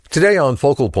Today on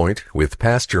Focal Point with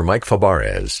Pastor Mike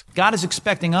Fabarez. God is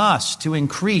expecting us to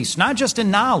increase, not just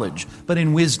in knowledge, but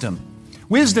in wisdom.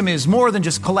 Wisdom is more than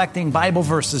just collecting Bible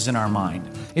verses in our mind.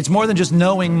 It's more than just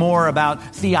knowing more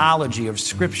about theology of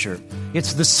Scripture.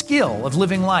 It's the skill of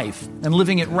living life and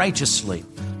living it righteously,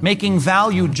 making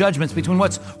value judgments between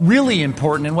what's really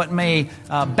important and what may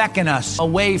beckon us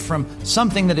away from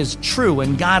something that is true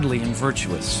and godly and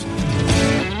virtuous.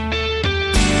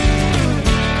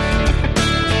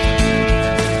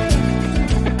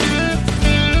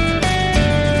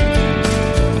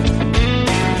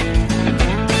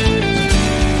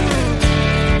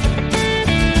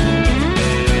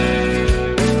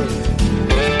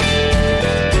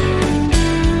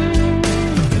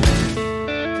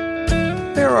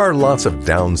 There are lots of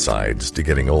downsides to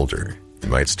getting older. You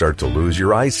might start to lose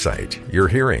your eyesight, your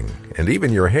hearing, and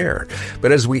even your hair.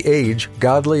 But as we age,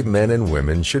 godly men and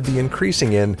women should be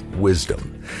increasing in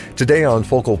wisdom. Today on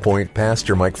Focal Point,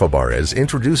 Pastor Mike Fabarez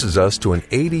introduces us to an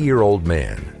 80-year-old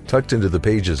man tucked into the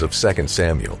pages of 2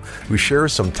 Samuel who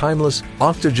shares some timeless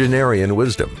octogenarian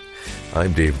wisdom.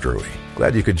 I'm Dave Drury.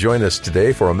 Glad you could join us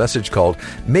today for a message called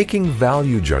Making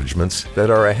Value Judgments That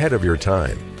Are Ahead of Your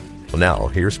Time. Well, now,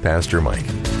 here's Pastor Mike.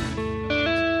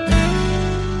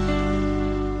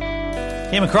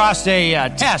 Came across a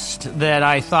test that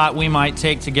I thought we might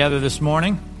take together this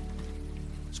morning.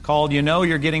 It's called You Know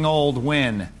You're Getting Old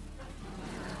When.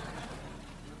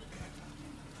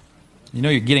 You know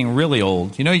you're getting really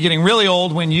old. You know you're getting really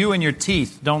old when you and your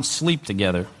teeth don't sleep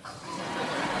together.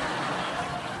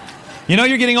 You know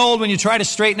you're getting old when you try to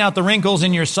straighten out the wrinkles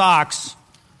in your socks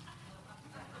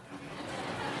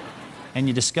and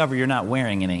you discover you're not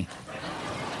wearing any.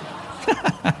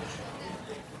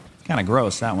 Kind of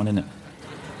gross, that one, isn't it?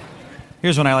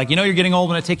 Here's one I like. You know you're getting old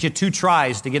when it takes you 2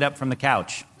 tries to get up from the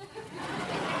couch.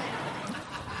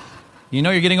 You know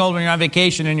you're getting old when you're on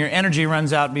vacation and your energy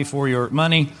runs out before your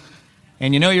money.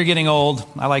 And you know you're getting old,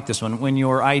 I like this one, when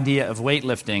your idea of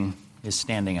weightlifting is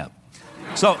standing up.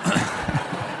 So,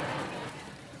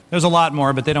 there's a lot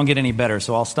more, but they don't get any better,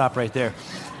 so I'll stop right there.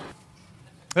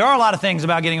 There are a lot of things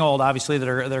about getting old, obviously, that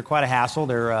are quite a hassle.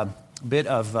 They're a bit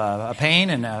of a pain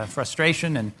and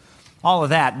frustration and all of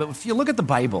that. But if you look at the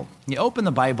Bible, you open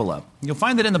the Bible up, you'll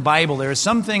find that in the Bible there is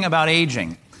something about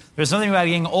aging. There's something about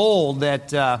getting old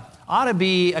that ought to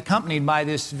be accompanied by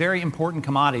this very important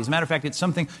commodity. As a matter of fact, it's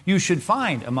something you should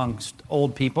find amongst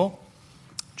old people.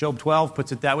 Job 12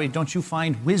 puts it that way. Don't you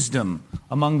find wisdom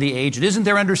among the aged? Isn't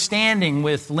there understanding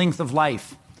with length of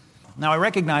life? Now, I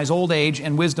recognize old age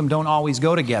and wisdom don't always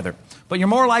go together, but you're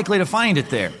more likely to find it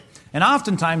there. And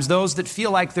oftentimes, those that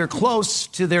feel like they're close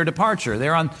to their departure,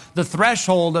 they're on the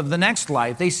threshold of the next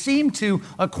life, they seem to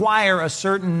acquire a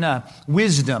certain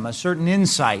wisdom, a certain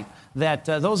insight that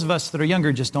those of us that are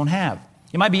younger just don't have.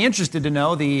 You might be interested to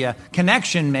know the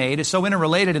connection made is so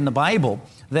interrelated in the Bible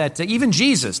that even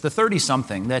Jesus, the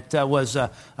 30-something that was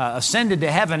ascended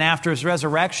to heaven after his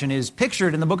resurrection, is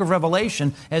pictured in the book of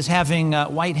Revelation as having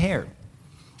white hair.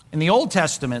 In the Old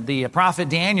Testament, the prophet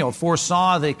Daniel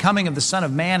foresaw the coming of the Son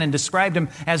of Man and described him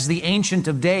as the Ancient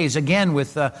of Days, again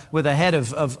with a head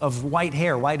of white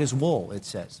hair, white as wool, it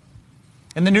says.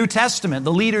 In the New Testament,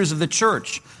 the leaders of the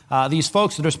church, these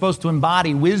folks that are supposed to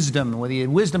embody wisdom, with the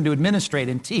wisdom to administrate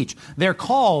and teach, they're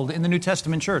called in the New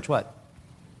Testament church, what?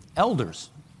 Elders.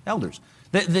 Elders.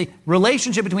 The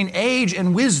relationship between age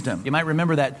and wisdom, you might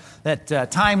remember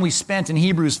that time we spent in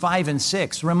Hebrews 5 and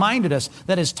 6 reminded us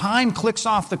that as time clicks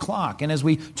off the clock and as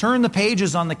we turn the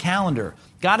pages on the calendar,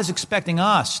 God is expecting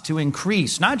us to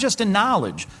increase, not just in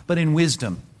knowledge, but in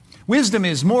wisdom. Wisdom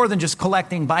is more than just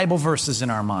collecting Bible verses in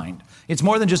our mind. It's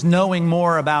more than just knowing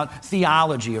more about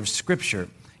theology of Scripture.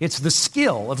 It's the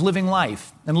skill of living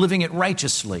life and living it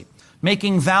righteously,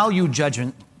 making value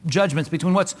judgments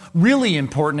between what's really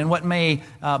important and what may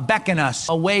beckon us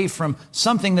away from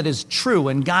something that is true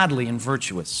and godly and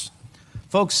virtuous.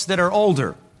 Folks that are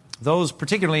older, those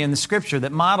particularly in the Scripture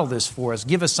that model this for us,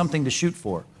 give us something to shoot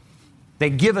for.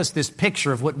 They give us this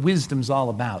picture of what wisdom's all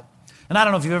about. And I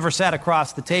don't know if you've ever sat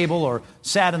across the table or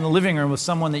sat in the living room with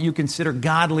someone that you consider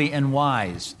godly and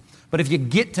wise. But if you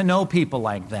get to know people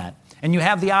like that, and you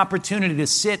have the opportunity to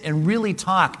sit and really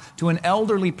talk to an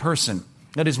elderly person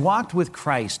that has walked with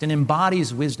Christ and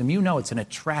embodies wisdom, you know it's an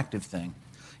attractive thing.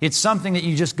 It's something that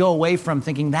you just go away from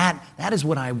thinking, that is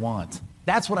what I want.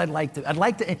 That's what I'd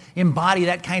like to embody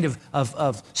that kind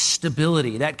of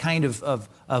stability, that kind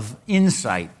of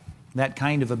insight, that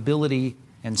kind of ability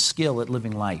and skill at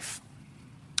living life.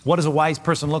 What does a wise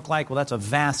person look like? Well, that's a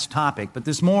vast topic. But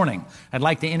this morning, I'd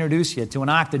like to introduce you to an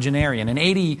octogenarian, an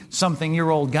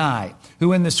 80-something-year-old guy,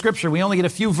 who in the Scripture we only get a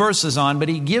few verses on, but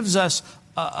he gives us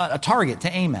a target to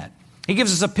aim at. He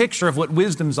gives us a picture of what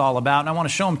wisdom's all about, and I want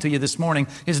to show him to you this morning.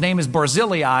 His name is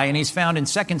Barzillai, and he's found in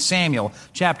 2 Samuel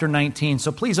chapter 19.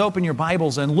 So please open your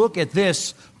Bibles and look at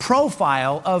this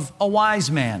profile of a wise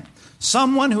man,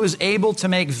 someone who is able to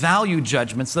make value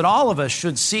judgments that all of us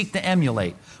should seek to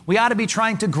emulate. We ought to be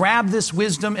trying to grab this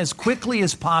wisdom as quickly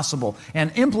as possible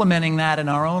and implementing that in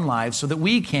our own lives so that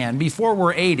we can, before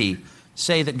we're 80,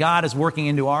 say that God is working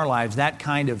into our lives that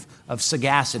kind of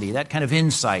sagacity, that kind of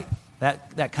insight,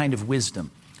 that kind of wisdom.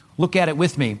 Look at it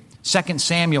with me. 2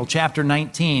 Samuel chapter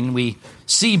 19, we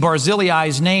see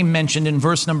Barzillai's name mentioned in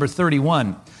verse number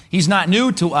 31. He's not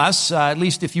new to us, at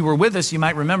least if you were with us, you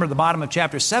might remember the bottom of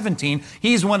chapter 17.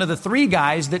 He's one of the three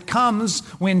guys that comes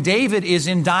when David is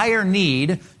in dire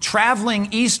need, traveling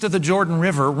east of the Jordan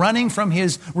River, running from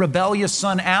his rebellious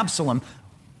son Absalom.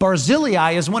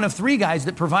 Barzillai is one of three guys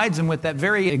that provides him with that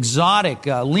very exotic,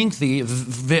 lengthy,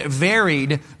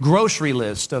 varied grocery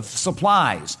list of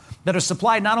supplies that are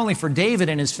supplied not only for David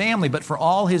and his family, but for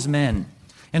all his men.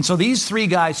 And so these three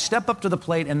guys step up to the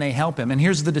plate and they help him. And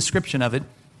here's the description of it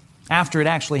after it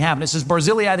actually happened. It says,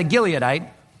 Barzillai the Gileadite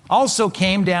also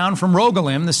came down from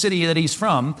Rogelim, the city that he's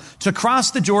from, to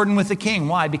cross the Jordan with the king.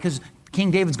 Why? Because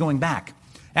King David's going back.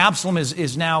 Absalom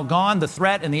is now gone. The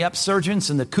threat and the upsurgence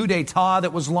and the coup d'etat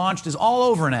that was launched is all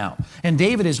over now. And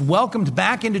David is welcomed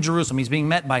back into Jerusalem. He's being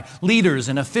met by leaders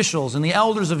and officials and the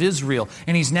elders of Israel.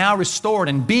 And he's now restored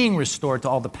and being restored to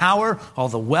all the power, all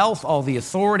the wealth, all the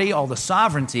authority, all the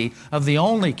sovereignty of the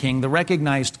only king, the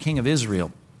recognized king of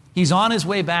Israel. He's on his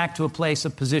way back to a place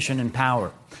of position and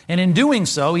power. And in doing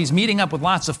so, he's meeting up with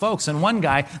lots of folks. And one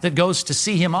guy that goes to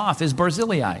see him off is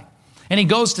Barzillai. And he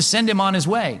goes to send him on his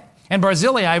way. And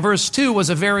Barzillai, verse 2, was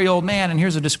a very old man, and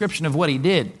here's a description of what he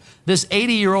did. This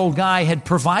 80-year-old guy had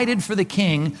provided for the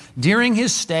king during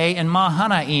his stay in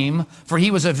Mahanaim, for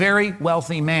he was a very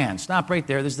wealthy man. Stop right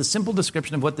there. There's the simple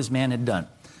description of what this man had done.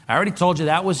 I already told you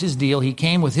that was his deal. He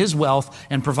came with his wealth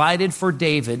and provided for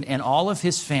David and all of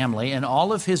his family and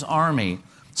all of his army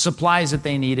supplies that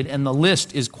they needed, and the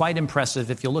list is quite impressive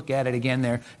if you look at it again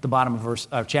there at the bottom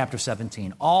of chapter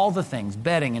 17. All the things,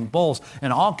 bedding and bowls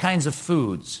and all kinds of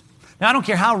foods. Now, I don't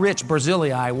care how rich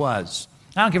Barzillai was.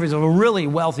 I don't care if he was a really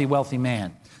wealthy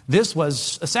man. This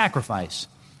was a sacrifice.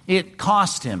 It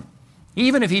cost him.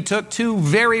 Even if he took two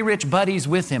very rich buddies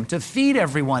with him to feed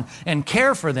everyone and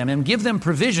care for them and give them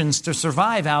provisions to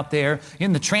survive out there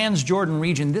in the Transjordan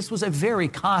region, this was a very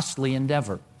costly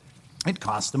endeavor. It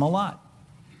cost him a lot.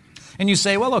 And you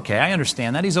say, well, okay, I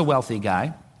understand that. He's a wealthy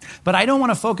guy. But I don't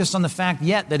want to focus on the fact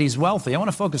yet that he's wealthy. I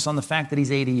want to focus on the fact that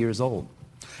he's 80 years old.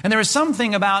 And there is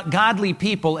something about godly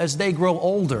people as they grow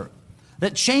older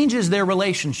that changes their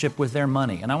relationship with their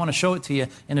money. And I want to show it to you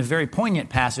in a very poignant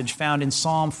passage found in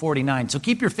Psalm 49. So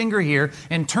keep your finger here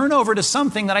and turn over to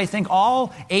something that I think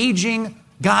all aging,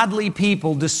 godly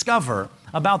people discover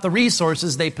about the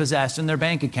resources they possess in their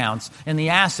bank accounts and the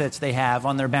assets they have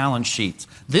on their balance sheets.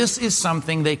 This is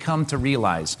something they come to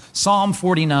realize. Psalm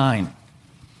 49.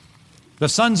 The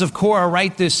sons of Korah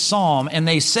write this psalm, and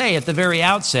they say at the very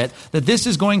outset that this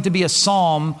is going to be a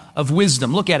psalm of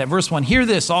wisdom. Look at it, verse 1. Hear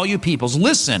this, all you peoples.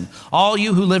 Listen, all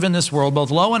you who live in this world, both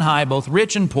low and high, both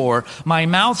rich and poor. My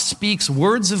mouth speaks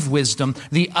words of wisdom.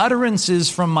 The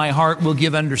utterances from my heart will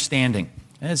give understanding.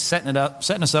 And it's setting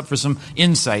us up for some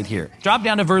insight here. Drop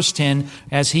down to verse 10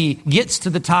 as he gets to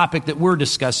the topic that we're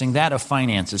discussing, that of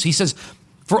finances. He says,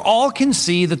 for all can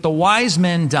see that the wise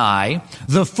men die,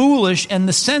 the foolish and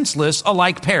the senseless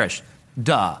alike perish.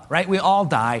 Duh, right? We all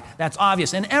die. That's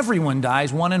obvious. And everyone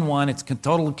dies, one and one. It's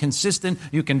totally consistent.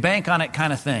 You can bank on it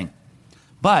kind of thing.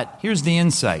 But here's the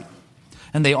insight.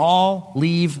 And they all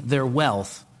leave their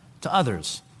wealth to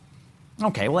others.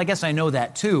 Okay, well, I guess I know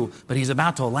that too, but he's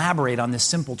about to elaborate on this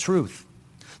simple truth.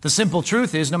 The simple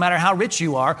truth is no matter how rich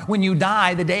you are, when you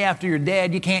die the day after you're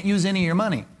dead, you can't use any of your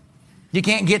money. You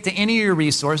can't get to any of your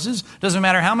resources. Doesn't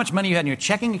matter how much money you had in your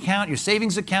checking account, your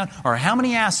savings account, or how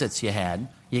many assets you had.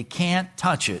 You can't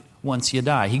touch it once you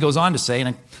die. He goes on to say in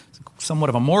a somewhat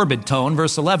of a morbid tone,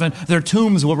 verse 11, their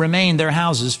tombs will remain their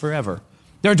houses forever,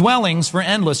 their dwellings for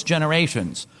endless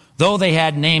generations, though they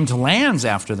had named lands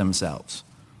after themselves.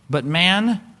 But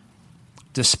man,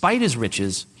 despite his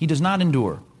riches, he does not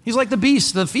endure. He's like the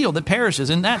beast of the field that perishes.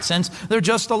 In that sense, they're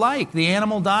just alike. The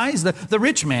animal dies, the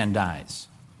rich man dies.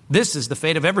 This is the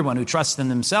fate of everyone who trusts in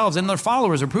themselves, and their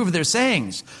followers approve of their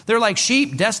sayings. They're like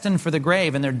sheep destined for the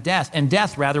grave, and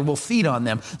death will feed on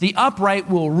them. The upright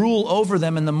will rule over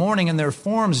them in the morning, and their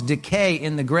forms decay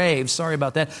in the grave. Sorry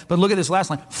about that, but look at this last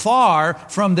line. Far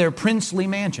from their princely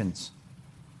mansions.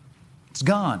 It's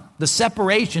gone. The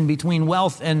separation between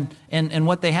wealth and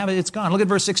what they have, it's gone. Look at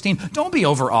verse 16. Don't be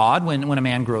overawed when a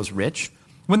man grows rich.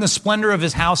 When the splendor of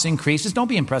his house increases, don't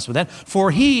be impressed with that.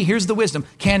 For he, here's the wisdom,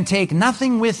 can take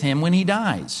nothing with him when he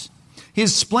dies.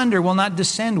 His splendor will not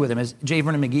descend with him. As J.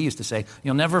 Vernon McGee used to say,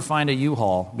 you'll never find a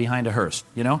U-Haul behind a hearse,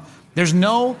 you know? There's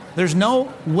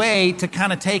no way to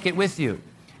kind of take it with you.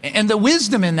 And the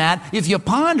wisdom in that, if you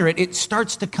ponder it, it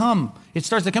starts to come. It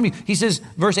starts to come. He says,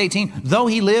 verse 18, though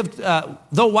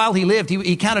while he lived,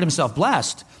 he counted himself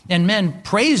blessed, and men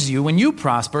praise you when you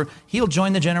prosper, he'll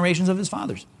join the generations of his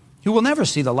fathers, who will never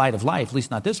see the light of life, at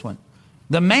least not this one.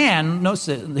 The man, notice,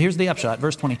 here's the upshot,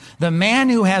 verse 20. The man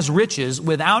who has riches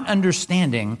without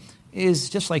understanding is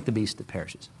just like the beast that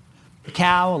perishes. A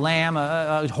cow, a lamb,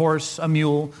 a horse, a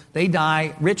mule, they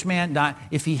die. Rich man die.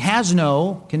 If he has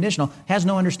no, conditional, has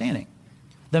no understanding.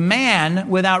 The man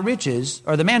without riches,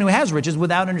 or the man who has riches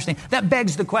without understanding, that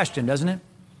begs the question, doesn't it?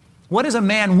 What does a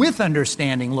man with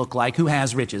understanding look like who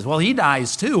has riches? Well, he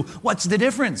dies too. What's the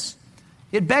difference?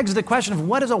 It begs the question of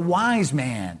what does a wise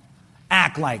man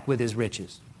act like with his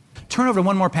riches? Turn over to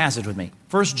one more passage with me.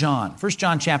 1 John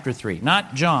chapter 3.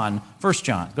 Not John, 1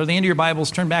 John. Go to the end of your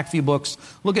Bibles, turn back a few books.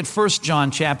 Look at 1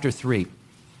 John chapter 3.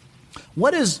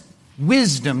 What does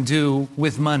wisdom do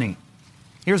with money?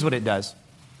 Here's what it does.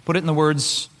 Put it in the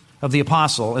words of the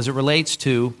apostle as it relates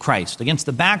to Christ, against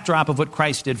the backdrop of what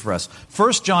Christ did for us.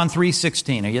 1 John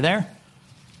 3:16. Are you there?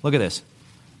 Look at this.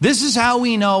 This is how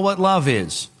we know what love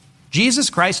is. Jesus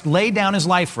Christ laid down his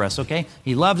life for us, okay?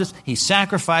 He loved us. He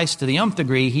sacrificed to the nth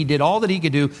degree. He did all that he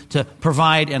could do to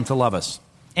provide and to love us.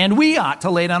 And we ought to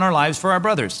lay down our lives for our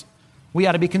brothers. We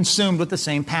ought to be consumed with the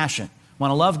same passion.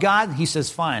 Want to love God? He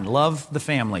says, fine, love the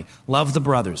family, love the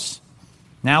brothers.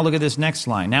 Now look at this next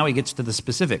line. Now he gets to the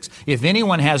specifics. If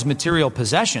anyone has material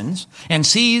possessions and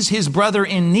sees his brother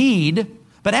in need,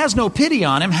 but has no pity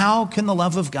on him, how can the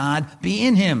love of God be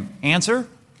in him? Answer?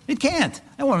 It can't.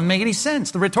 That won't make any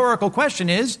sense. The rhetorical question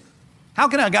is, how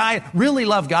can a guy really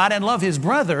love God and love his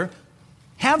brother,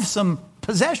 have some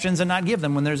possessions and not give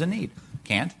them when there's a need?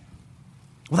 Can't.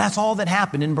 Well, that's all that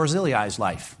happened in Barzillai's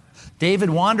life. David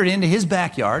wandered into his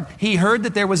backyard. He heard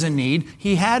that there was a need.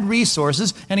 He had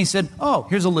resources, and he said, oh,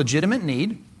 here's a legitimate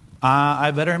need.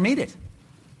 I better meet it.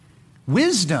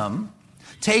 Wisdom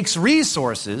takes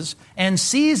resources and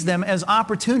sees them as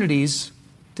opportunities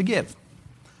to give.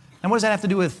 And what does that have to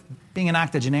do with being an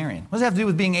octogenarian? What does that have to do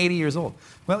with being 80 years old?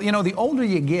 Well, you know, the older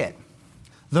you get,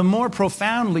 the more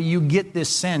profoundly you get this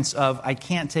sense of, I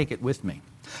can't take it with me.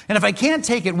 And if I can't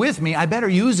take it with me, I better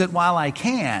use it while I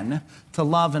can to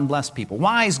love and bless people.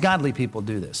 Wise, godly people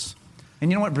do this. And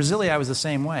you know what? Barzillai was the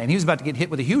same way. And he was about to get hit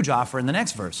with a huge offer in the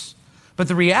next verse. But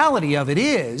the reality of it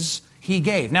is, he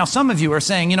gave. Now, some of you are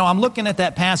saying, you know, I'm looking at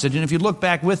that passage, and if you look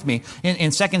back with me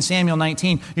in 2 Samuel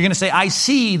 19, you're going to say, I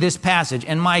see this passage,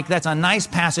 and Mike, that's a nice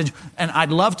passage, and I'd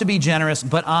love to be generous,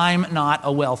 but I'm not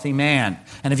a wealthy man.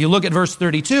 And if you look at verse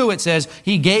 32, it says,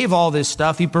 he gave all this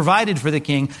stuff, he provided for the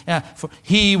king,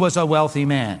 he was a wealthy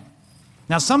man.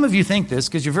 Now, some of you think this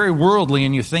because you're very worldly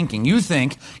in your thinking. You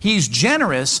think he's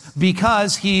generous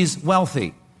because he's wealthy.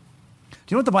 Do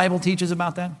you know what the Bible teaches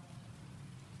about that?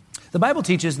 The Bible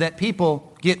teaches that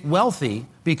people get wealthy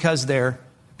because they're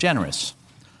generous.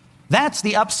 That's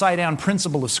the upside-down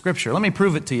principle of Scripture. Let me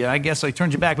prove it to you. I guess I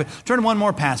turned you back, but turn to one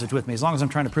more passage with me as long as I'm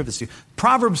trying to prove this to you.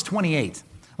 Proverbs 28.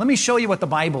 Let me show you what the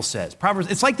Bible says.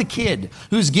 Proverbs. It's like the kid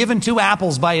who's given 2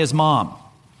 apples by his mom.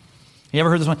 You ever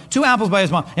heard this one? 2 apples by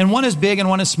his mom, and one is big and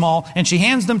one is small, and she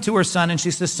hands them to her son, and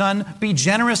she says, son, be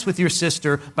generous with your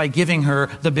sister by giving her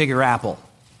the bigger apple.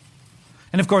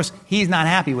 And of course, he's not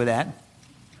happy with that.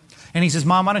 And he says,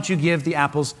 Mom, why don't you give the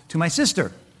apples to my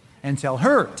sister and tell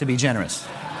her to be generous?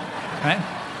 Right?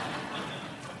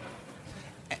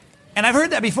 And I've heard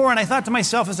that before, and I thought to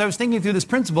myself as I was thinking through this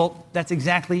principle, that's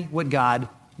exactly what God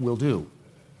will do.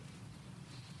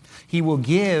 He will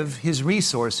give his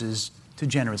resources to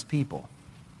generous people.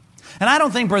 And I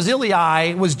don't think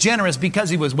Barzillai was generous because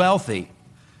he was wealthy.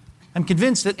 I'm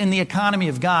convinced that in the economy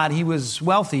of God, he was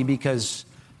wealthy because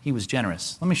he was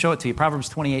generous. Let me show it to you. Proverbs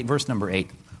 28, verse number 8.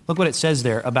 Look what it says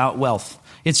there about wealth.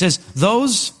 It says,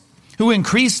 those who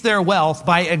increase their wealth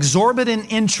by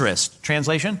exorbitant interest,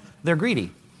 translation, they're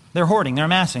greedy. They're hoarding, they're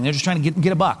amassing, they're just trying to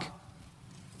get a buck.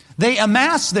 They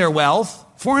amass their wealth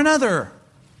for another.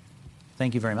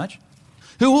 Thank you very much.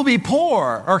 Who will be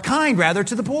poor, or kind rather,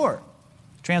 to the poor.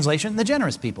 Translation, the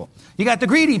generous people. You got the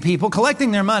greedy people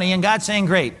collecting their money, and God saying,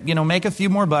 great, you know, make a few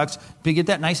more bucks, get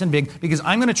that nice and big, because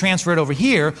I'm going to transfer it over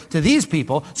here to these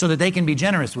people so that they can be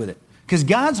generous with it. Because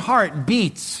God's heart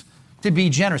beats to be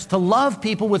generous, to love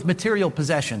people with material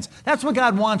possessions. That's what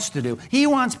God wants to do. He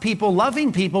wants people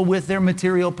loving people with their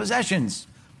material possessions.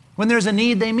 When there's a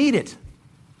need, they meet it.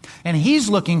 And He's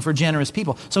looking for generous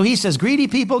people. So He says, greedy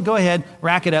people, go ahead,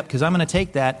 rack it up, because I'm going to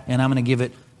take that and I'm going to give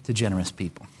it to generous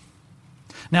people.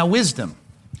 Now, wisdom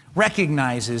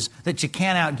recognizes that you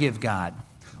can't outgive God.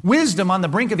 Wisdom on the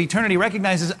brink of eternity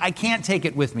recognizes I can't take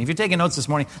it with me. If you're taking notes this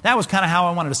morning, that was kind of how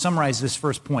I wanted to summarize this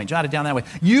first point. Jot it down that way.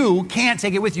 You can't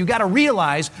take it with you. You've got to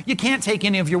realize you can't take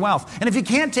any of your wealth. And if you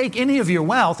can't take any of your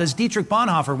wealth, as Dietrich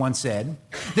Bonhoeffer once said,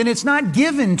 then it's not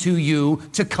given to you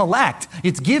to collect.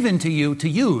 It's given to you to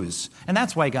use. And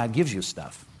that's why God gives you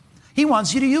stuff. He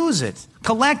wants you to use it.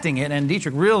 Collecting it, and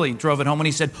Dietrich really drove it home when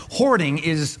he said, hoarding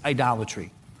is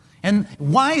idolatry. And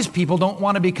wise people don't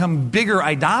want to become bigger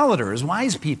idolaters.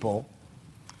 Wise people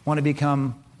want to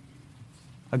become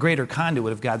a greater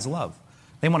conduit of God's love.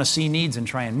 They want to see needs and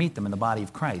try and meet them in the body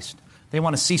of Christ. They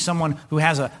want to see someone who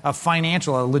has a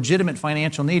legitimate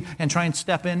financial need and try and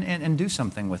step in and do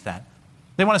something with that.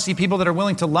 They want to see people that are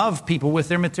willing to love people with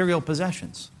their material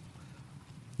possessions.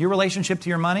 Your relationship to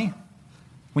your money,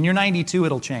 when you're 92,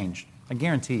 it'll change. I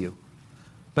guarantee you.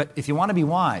 But if you want to be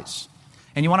wise,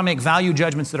 and you want to make value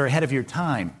judgments that are ahead of your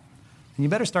time, then you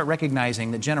better start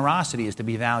recognizing that generosity is to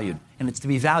be valued, and it's to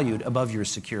be valued above your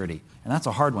security. And that's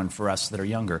a hard one for us that are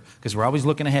younger, because we're always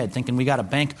looking ahead, thinking we got to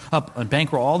bank up and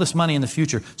bankroll all this money in the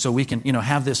future so we can,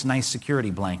 have this nice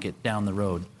security blanket down the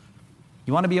road.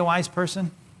 You want to be a wise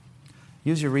person?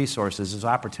 Use your resources as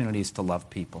opportunities to love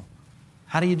people.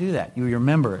 How do you do that? You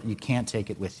remember you can't take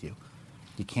it with you.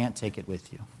 You can't take it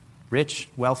with you. Rich,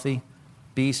 wealthy,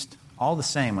 beast, all the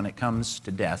same when it comes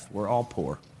to death. We're all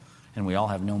poor, and we all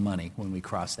have no money when we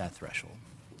cross that threshold.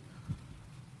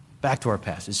 Back to our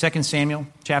passage. 2 Samuel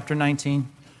chapter 19.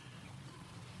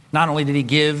 Not only did he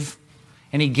give,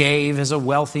 and he gave as a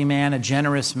wealthy man, a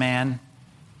generous man,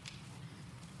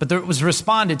 but it was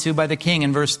responded to by the king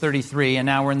in verse 33, and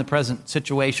now we're in the present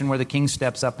situation where the king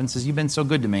steps up and says, you've been so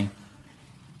good to me.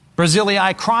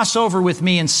 Barzillai, cross over with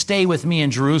me and stay with me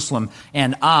in Jerusalem,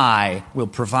 and I will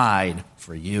provide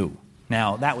for you.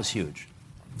 Now, that was huge.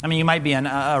 I mean, you might be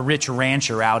a rich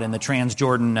rancher out in the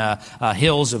Transjordan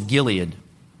hills of Gilead.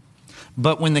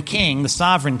 But when the king, the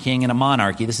sovereign king in a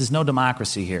monarchy, this is no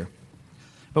democracy here,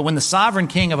 but when the sovereign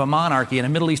king of a monarchy in a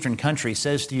Middle Eastern country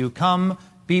says to you, come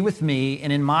be with me,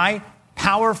 and in my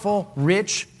powerful,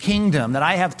 rich kingdom that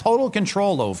I have total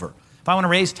control over, if I want to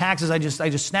raise taxes, I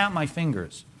just snap my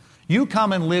fingers. You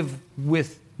come and live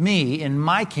with me in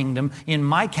my kingdom, in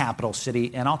my capital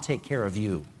city, and I'll take care of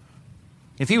you.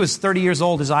 If he was 30 years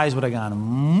old, his eyes would have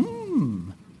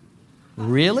gone,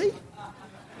 really?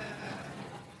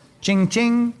 Ching,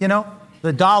 ching,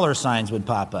 the dollar signs would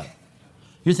pop up.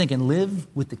 You're thinking, live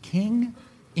with the king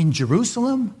in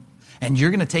Jerusalem? And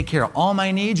you're going to take care of all my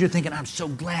needs? You're thinking, I'm so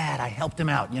glad I helped him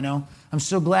out, I'm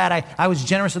so glad I was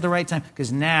generous at the right time,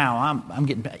 because now I'm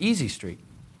getting easy street.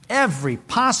 Every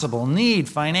possible need,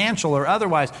 financial or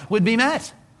otherwise, would be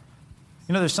met.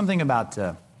 There's something about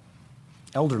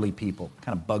elderly people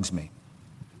kind of bugs me.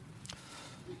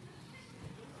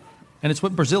 And it's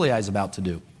what Barzillai is about to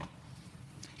do.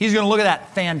 He's going to look at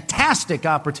that fantastic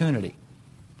opportunity.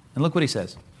 And look what he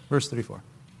says. Verse 34.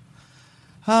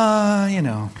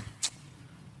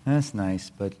 That's nice,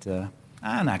 but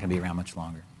I'm not going to be around much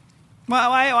longer. Well,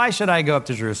 why should I go up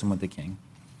to Jerusalem with the king?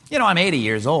 I'm 80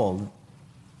 years old.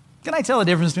 Can I tell the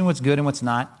difference between what's good and what's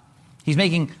not? He's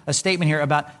making a statement here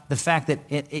about the fact that,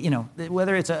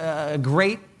 whether it's a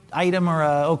great item or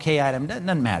a okay item,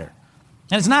 doesn't matter.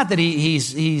 And it's not that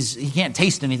he can't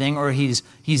taste anything or he's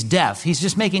deaf. He's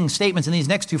just making statements in these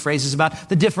next two phrases about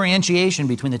the differentiation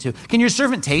between the two. Can your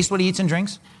servant taste what he eats and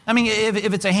drinks? I mean,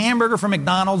 if it's a hamburger from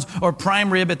McDonald's or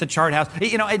prime rib at the Chart House,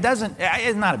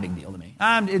 it's not a big deal to me.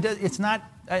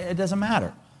 It doesn't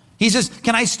matter. He says,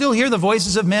 can I still hear the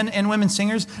voices of men and women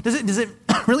singers? Does it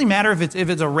really matter if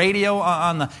it's a radio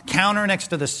on the counter next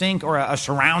to the sink or a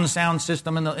surround sound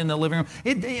system in the living room?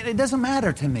 It doesn't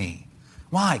matter to me.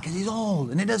 Why? Because he's old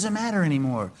and it doesn't matter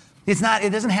anymore. It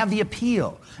doesn't have the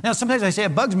appeal. Now, sometimes I say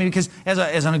it bugs me because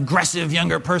as an aggressive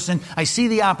younger person, I see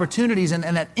the opportunities and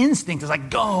that instinct is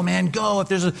like, go, man, go. If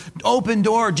there's an open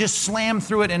door, just slam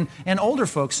through it. And older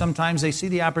folks, sometimes they see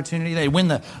the opportunity. They win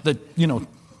the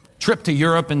trip to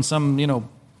Europe in some,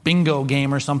 bingo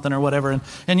game or something or whatever. And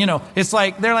it's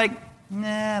like, they're like,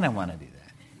 nah, I don't want to do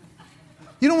that.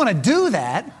 You don't want to do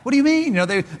that? What do you mean?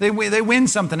 They win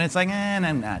something. And it's like,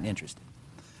 I'm not interested.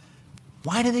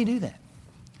 Why do they do that?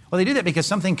 Well, they do that because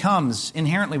something comes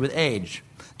inherently with age,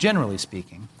 generally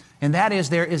speaking. And that is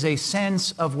there is a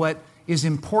sense of what is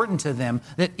important to them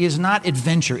that is not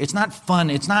adventure. It's not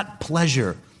fun. It's not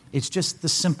pleasure. It's just the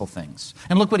simple things.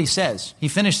 And look what he says. He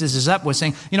finishes this up with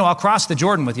saying, I'll cross the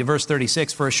Jordan with you, verse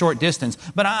 36, for a short distance,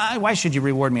 but why should you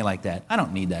reward me like that? I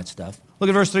don't need that stuff. Look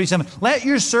at verse 37. Let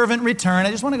your servant return.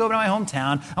 I just want to go to my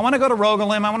hometown. I want to go to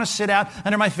Rogelim. I want to sit out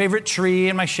under my favorite tree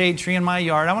and my shade tree in my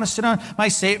yard. I want to sit on my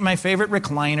favorite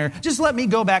recliner. Just let me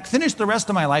go back, finish the rest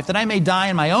of my life, that I may die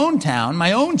in my own town,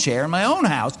 my own chair, my own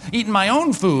house, eating my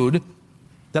own food,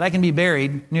 that I can be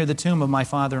buried near the tomb of my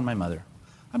father and my mother.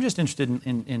 I'm just interested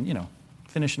in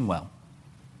finishing well.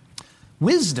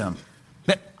 Wisdom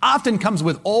that often comes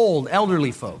with old,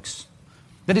 elderly folks,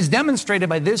 that is demonstrated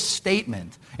by this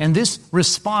statement and this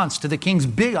response to the king's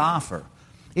big offer,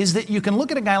 is that you can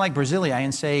look at a guy like Barzillai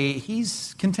and say,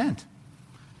 he's content.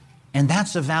 And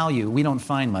that's a value we don't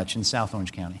find much in South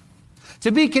Orange County.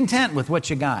 To be content with what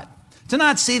you got. To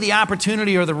not see the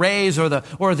opportunity or the raise or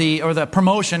the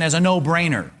promotion as a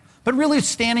no-brainer. But really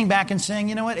standing back and saying,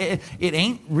 you know what, it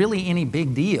ain't really any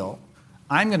big deal.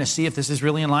 I'm going to see if this is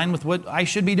really in line with what I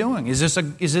should be doing. Is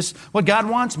this what God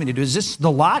wants me to do? Is this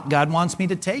the lot God wants me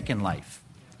to take in life?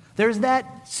 There's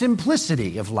that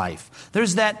simplicity of life.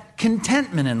 There's that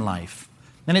contentment in life.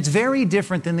 And it's very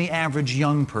different than the average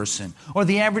young person or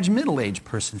the average middle-aged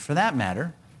person, for that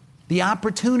matter. The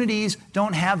opportunities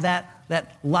don't have that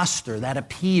luster, that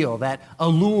appeal, that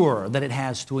allure that it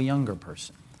has to a younger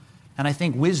person. And I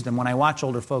think wisdom, when I watch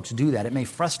older folks do that, it may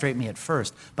frustrate me at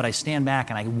first, but I stand back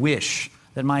and I wish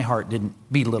that my heart didn't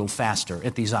beat a little faster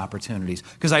at these opportunities.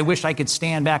 Because I wish I could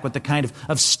stand back with the kind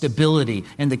of stability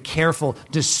and the careful,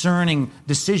 discerning,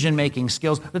 decision-making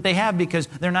skills that they have, because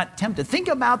they're not tempted. Think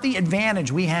about the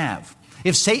advantage we have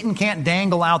if Satan can't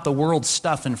dangle out the world's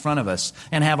stuff in front of us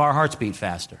and have our hearts beat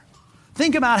faster.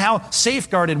 Think about how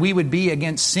safeguarded we would be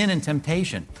against sin and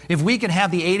temptation if we could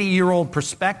have the 80-year-old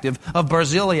perspective of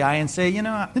Barzillai and say,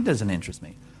 it doesn't interest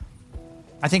me.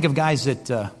 I think of guys that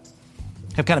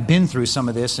have kind of been through some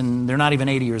of this, and they're not even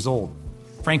 80 years old.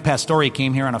 Frank Pastore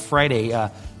came here on a Friday,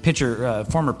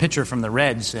 former pitcher from the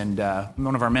Reds, and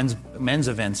one of our men's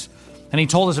events. And he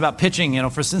told us about pitching,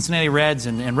 for Cincinnati Reds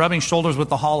and rubbing shoulders with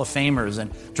the Hall of Famers and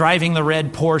driving the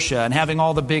red Porsche and having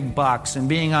all the big bucks and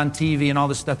being on TV and all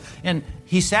this stuff. And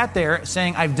he sat there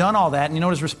saying, I've done all that. And you know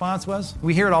what his response was?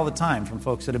 We hear it all the time from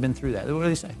folks that have been through that. What do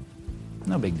they say?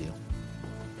 No big deal.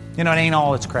 It ain't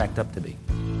all it's cracked up to be.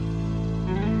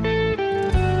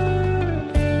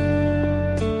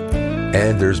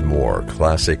 And there's more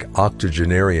classic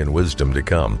octogenarian wisdom to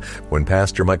come when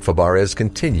Pastor Mike Fabarez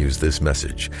continues this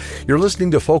message. You're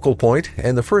listening to Focal Point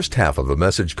and the first half of a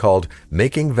message called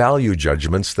Making Value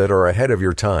Judgments That Are Ahead of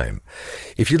Your Time.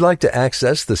 If you'd like to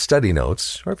access the study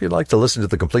notes, or if you'd like to listen to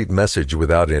the complete message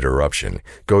without interruption,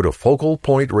 go to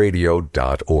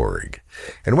focalpointradio.org.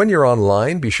 And when you're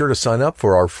online, be sure to sign up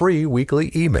for our free weekly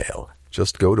email.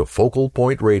 Just go to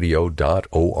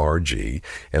focalpointradio.org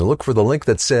and look for the link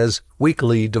that says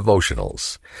Weekly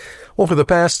Devotionals. Well, for the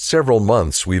past several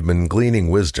months, we've been gleaning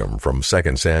wisdom from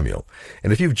 2 Samuel.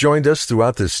 And if you've joined us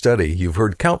throughout this study, you've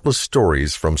heard countless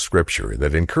stories from Scripture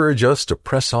that encourage us to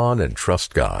press on and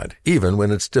trust God, even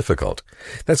when it's difficult.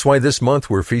 That's why this month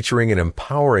we're featuring an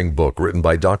empowering book written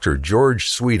by Dr. George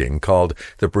Sweeting called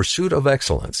The Pursuit of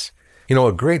Excellence.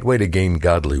 A great way to gain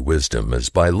godly wisdom is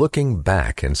by looking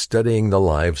back and studying the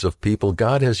lives of people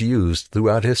God has used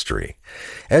throughout history.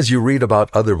 As you read about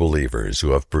other believers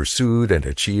who have pursued and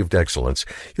achieved excellence,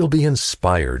 you'll be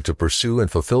inspired to pursue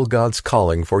and fulfill God's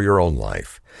calling for your own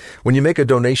life. When you make a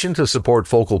donation to support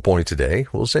Focal Point today,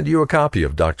 we'll send you a copy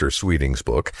of Dr. Sweeting's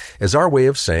book as our way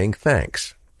of saying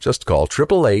thanks. Just call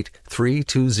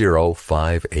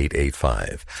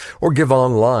 888-320-5885 or give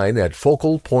online at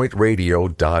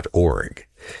focalpointradio.org.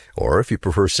 Or if you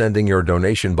prefer sending your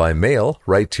donation by mail,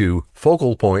 write to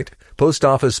Focal Point, Post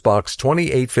Office Box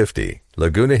 2850,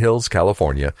 Laguna Hills,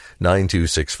 California,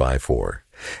 92654.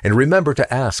 And remember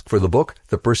to ask for the book,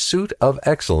 The Pursuit of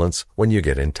Excellence, when you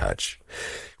get in touch.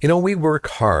 We work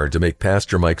hard to make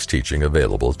Pastor Mike's teaching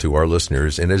available to our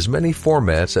listeners in as many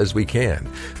formats as we can,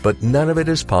 but none of it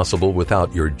is possible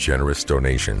without your generous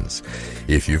donations.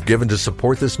 If you've given to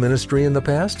support this ministry in the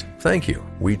past, thank you.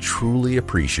 We truly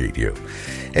appreciate you.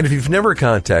 And if you've never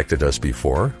contacted us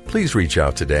before, please reach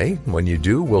out today. When you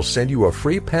do, we'll send you a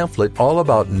free pamphlet all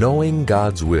about knowing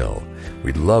God's will.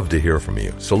 We'd love to hear from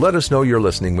you, so let us know you're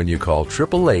listening when you call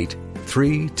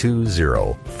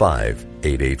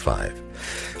 888-320-5885.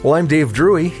 Well, I'm Dave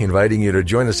Drury, inviting you to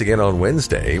join us again on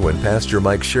Wednesday when Pastor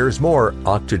Mike shares more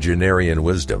octogenarian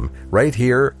wisdom right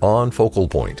here on Focal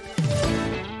Point.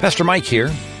 Pastor Mike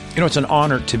here. It's an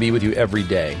honor to be with you every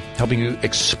day, helping you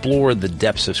explore the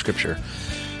depths of Scripture.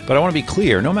 But I want to be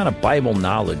clear, no amount of Bible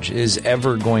knowledge is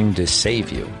ever going to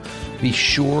save you. Be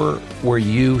sure where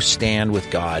you stand with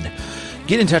God.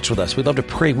 Get in touch with us. We'd love to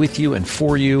pray with you and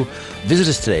for you. Visit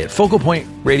us today at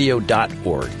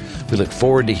focalpointradio.org. We look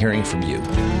forward to hearing from you.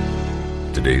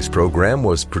 Today's program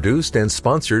was produced and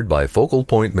sponsored by Focal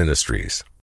Point Ministries.